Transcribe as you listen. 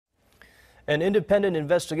An independent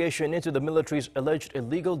investigation into the military's alleged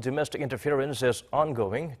illegal domestic interference is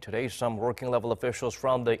ongoing. Today, some working-level officials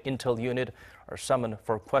from the intel unit are summoned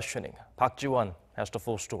for questioning. Park Geun-hye has the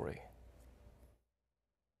full story.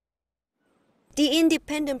 The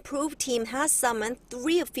independent probe team has summoned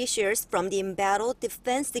 3 officials from the embattled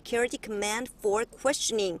Defense Security Command for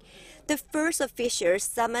questioning, the first officials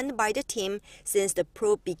summoned by the team since the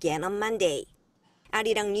probe began on Monday.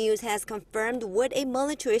 Arirang News has confirmed with a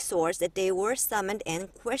military source that they were summoned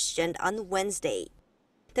and questioned on Wednesday.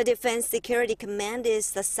 The Defense Security Command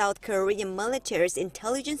is the South Korean military's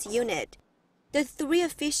intelligence unit. The 3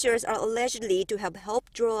 officials are allegedly to have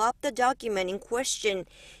helped draw up the document in question,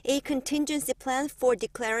 a contingency plan for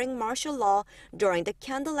declaring martial law during the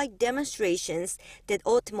candlelight demonstrations that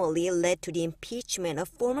ultimately led to the impeachment of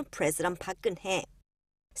former President Park Geun-hye.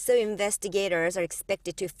 So investigators are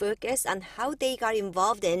expected to focus on how they got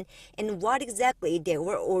involved in and what exactly they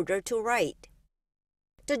were ordered to write.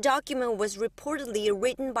 The document was reportedly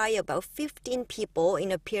written by about 15 people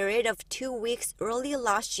in a period of 2 weeks early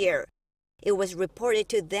last year. It was reported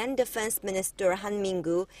to then Defense Minister Han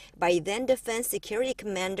Min-gu by then Defense Security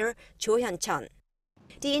Commander Cho Hyun-chun.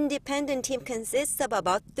 The independent team consists of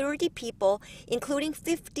about 30 people, including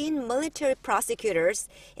 15 military prosecutors,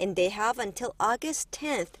 and they have until August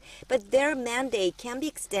 10th, but their mandate can be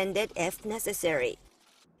extended if necessary.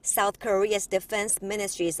 South Korea's defense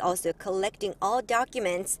ministry is also collecting all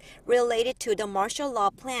documents related to the martial law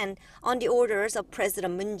plan on the orders of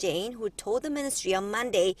President Moon Jae-in, who told the ministry on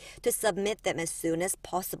Monday to submit them as soon as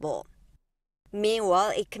possible.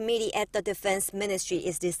 Meanwhile, a committee at the Defense Ministry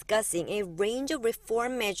is discussing a range of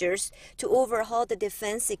reform measures to overhaul the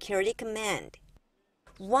Defense Security Command.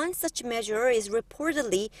 One such measure is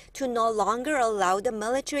reportedly to no longer allow the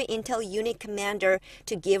military intel unit commander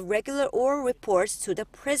to give regular oral reports to the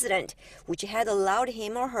president, which had allowed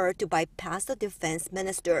him or her to bypass the defense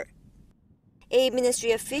minister. A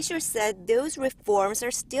ministry official said those reforms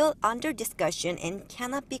are still under discussion and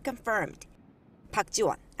cannot be confirmed. Park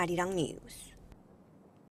Geun-hye, Arirang News.